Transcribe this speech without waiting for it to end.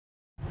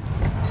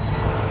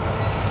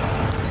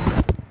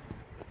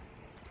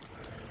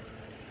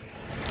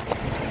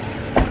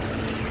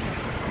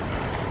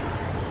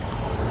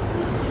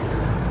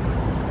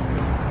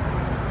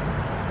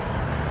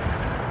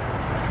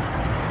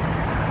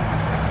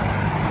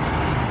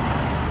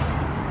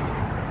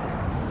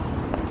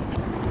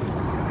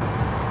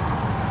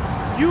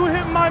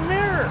my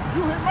mirror.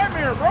 You hit my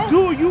mirror, bro.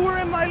 Dude, you were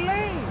in my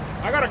lane.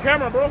 I got a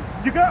camera, bro.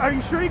 Are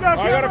you sure you got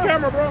a camera? I got a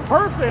camera, bro.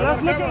 Perfect.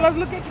 Let's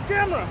look at your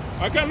camera.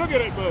 I can't look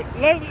at it, but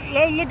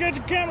let's look at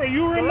your camera.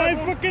 You were in my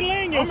fucking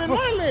lane. I'm in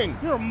my lane.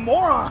 You're a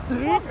moron,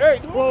 dude.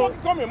 Hey, don't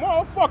fucking call me a moron.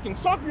 I'll fucking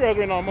sock your ass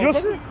right now,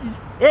 motherfucker.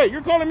 Hey,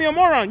 you're calling me a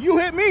moron. You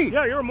hit me.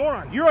 Yeah, you're a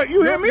moron. You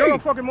hit me. You're a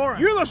fucking moron.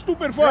 You're the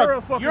stupid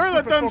fuck. You're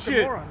the dumb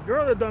shit. Moron.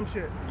 You're the dumb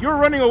shit. You're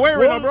running away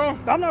right now, bro.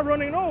 I'm not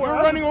running nowhere.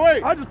 You're running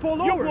away. I just pulled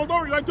over. You pulled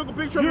over. I took a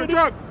picture of your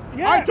truck.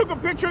 Yeah. I took a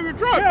picture of your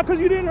truck. Yeah, because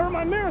you didn't hurt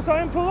my mirror, so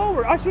I didn't pull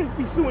over. I shouldn't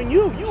be suing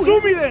you. Sue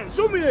me then.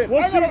 Sue me then.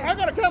 Well, I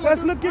got a camera.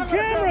 Let's look at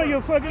camera,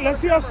 you fucking. Let's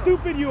see how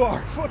stupid you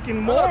are,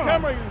 fucking moron. I got a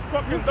camera, you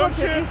fucking dumb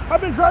shit.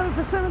 I've been driving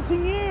for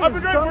 17 years. I've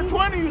been driving for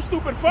 20, you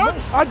stupid fuck.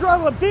 I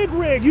drive a big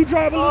rig. You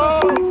drive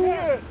a little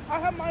shit. I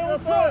have my own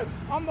truck.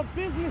 I'm the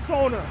business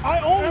owner. I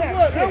own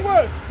that shit. And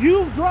what?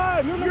 You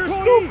drive. You're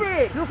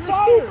stupid. You're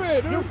fired.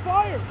 Stupid. You're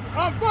fired.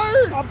 I'm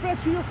fired. I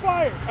bet you're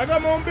fired. I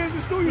got my own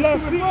business too, you let's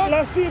stupid see, fuck.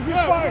 Let's see if you're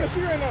fired. I'm gonna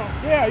see right now.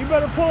 Yeah, you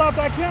better pull out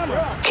that camera.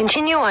 Yeah.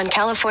 Continue on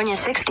California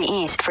 60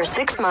 East for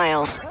 6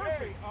 miles.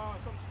 Hey,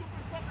 some stupid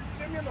fucker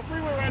sent me on the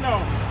freeway right now.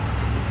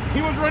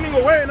 He was running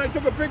away and I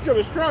took a picture of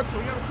his truck, so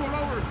we gotta pull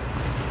over.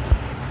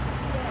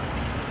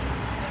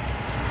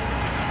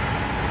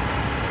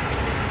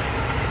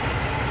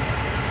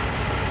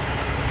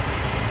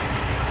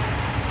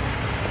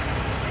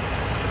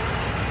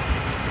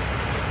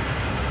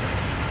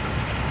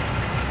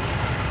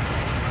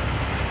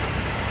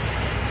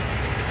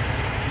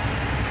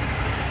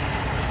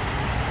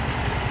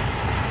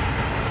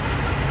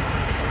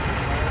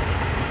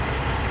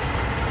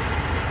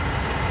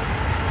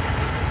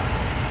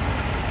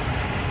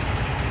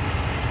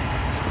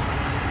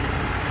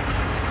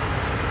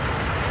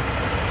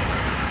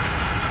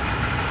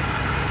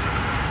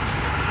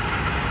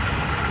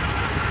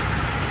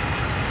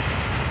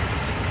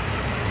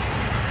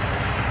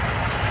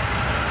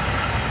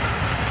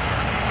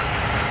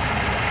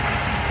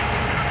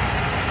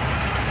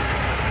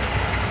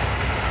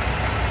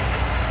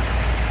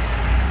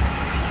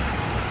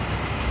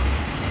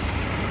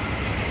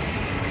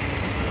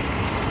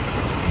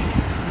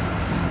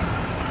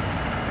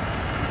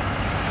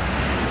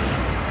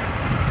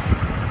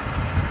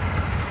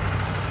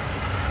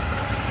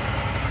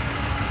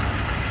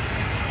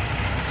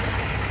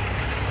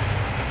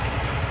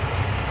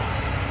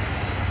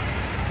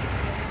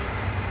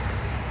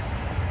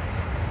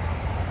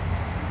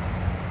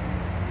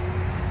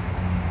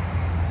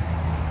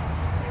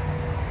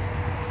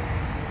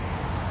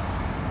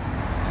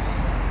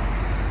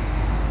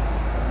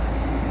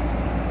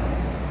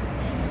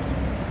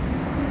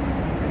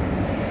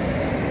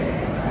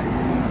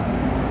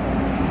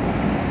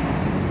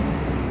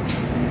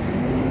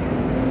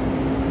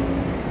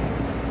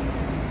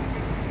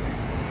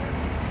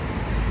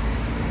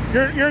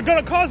 You're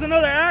gonna cause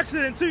another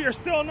accident too. You're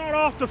still not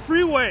off the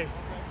freeway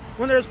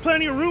when there's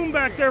plenty of room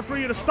back there for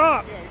you to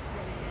stop.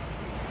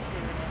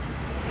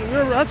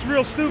 That's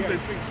real stupid.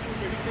 He's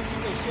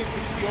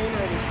the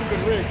owner of a stupid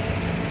rig.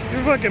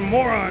 You're a fucking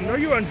moron. Are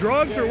you on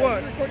drugs or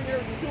what? I'm recording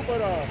everything too, but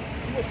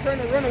he was trying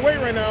to run away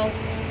right now.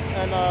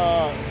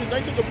 And since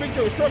I took a picture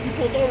of his truck, he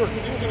pulled over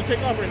because he was gonna take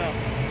off right now.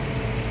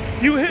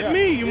 You hit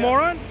me, you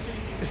moron.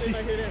 I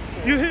hit him,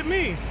 so. You hit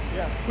me.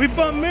 Yeah. We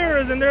bumped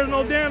mirrors and there's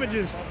no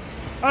damages.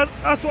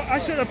 That's what I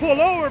should have pulled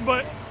over,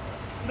 but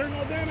there's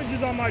no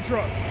damages on my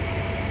truck.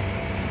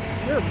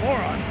 You're a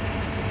moron.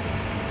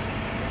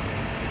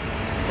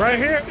 Right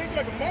here. You stink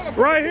like a motherfucker.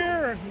 Right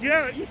here.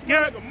 Yeah. You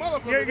smell like a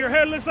motherfucker. Your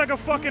head looks like a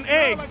fucking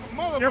egg. Like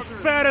you're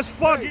fat as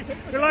fuck. Hey,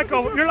 you're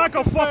like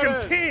a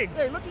fucking pig.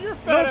 Hey, look at your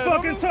fat ass. Don't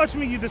fucking touch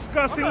me, you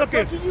disgusting. Look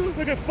at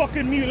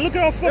fucking me. Look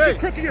at how fucking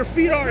crooked your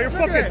feet are. You're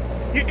fucking.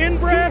 You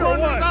inbred or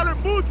what?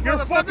 $200 boots, you're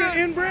fucking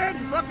inbred.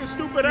 You fucking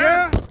stupid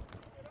ass. Yeah.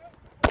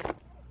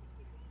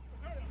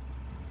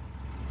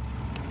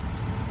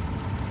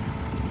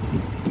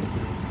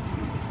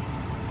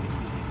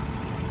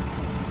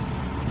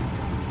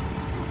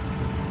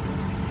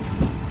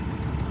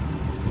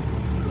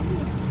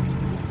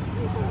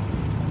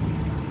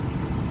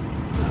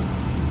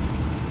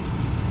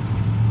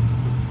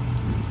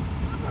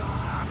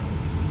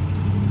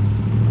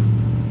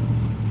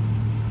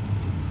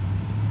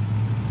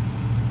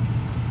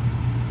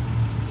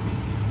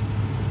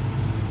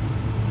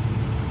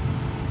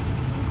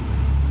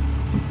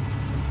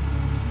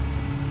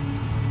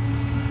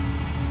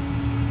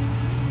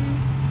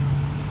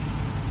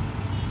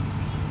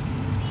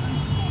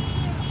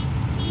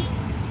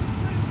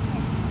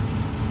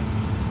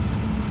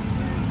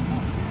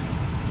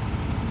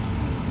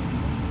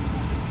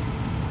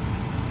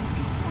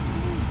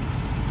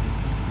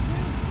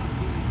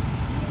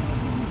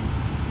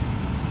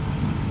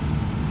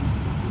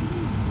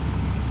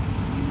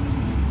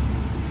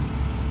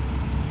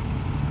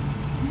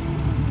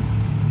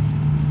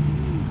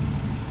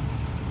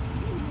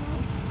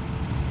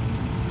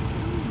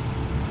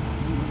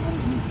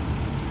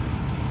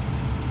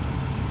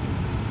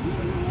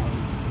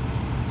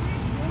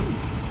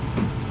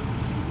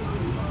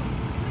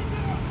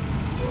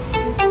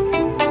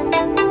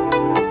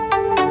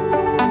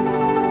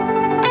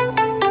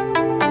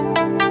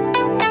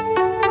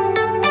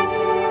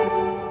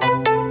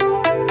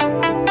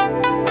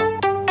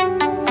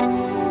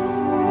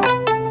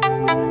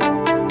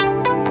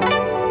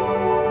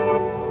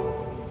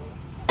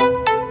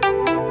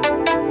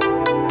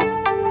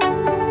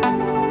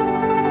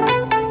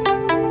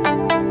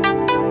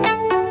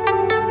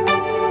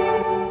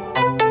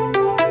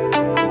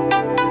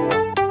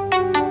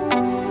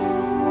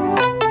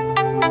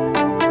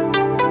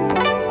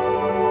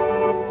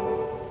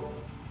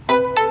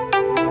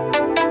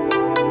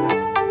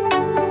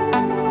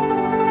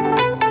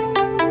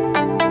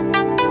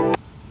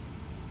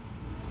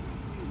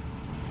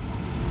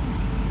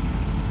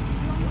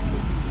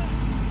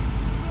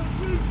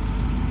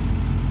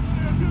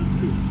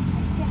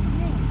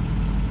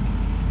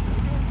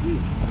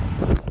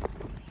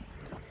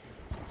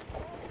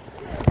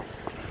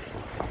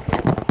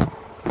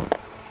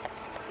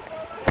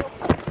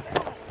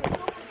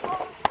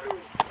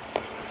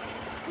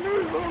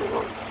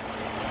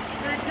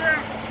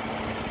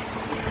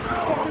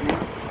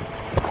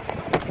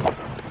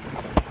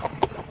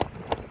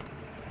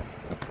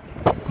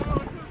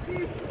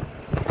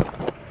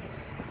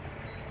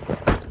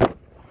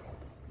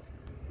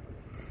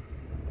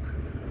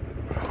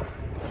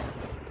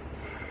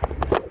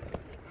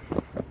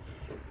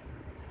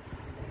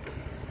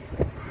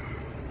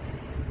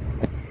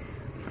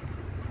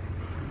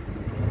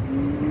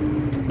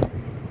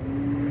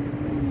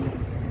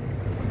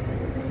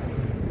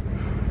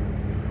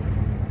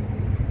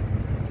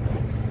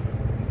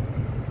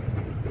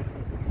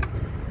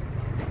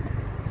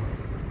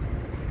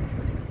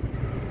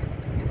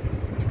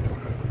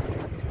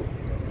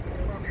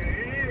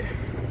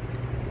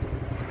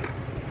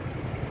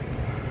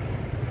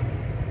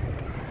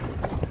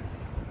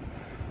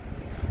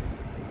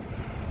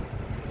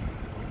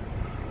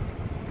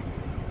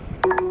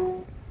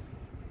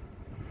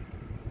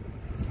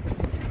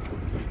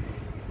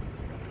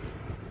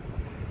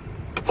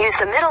 Use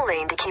the middle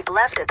lane to keep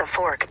left at the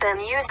fork, then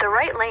use the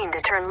right lane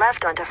to turn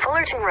left onto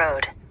Fullerton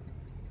Road.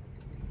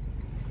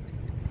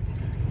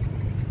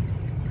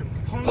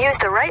 Use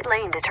the right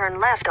lane to turn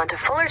left onto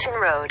Fullerton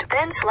Road,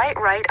 then slight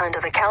right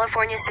onto the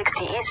California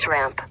 60 East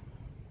ramp.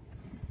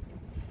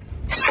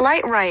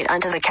 Slight right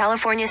onto the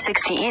California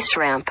 60 East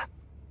ramp.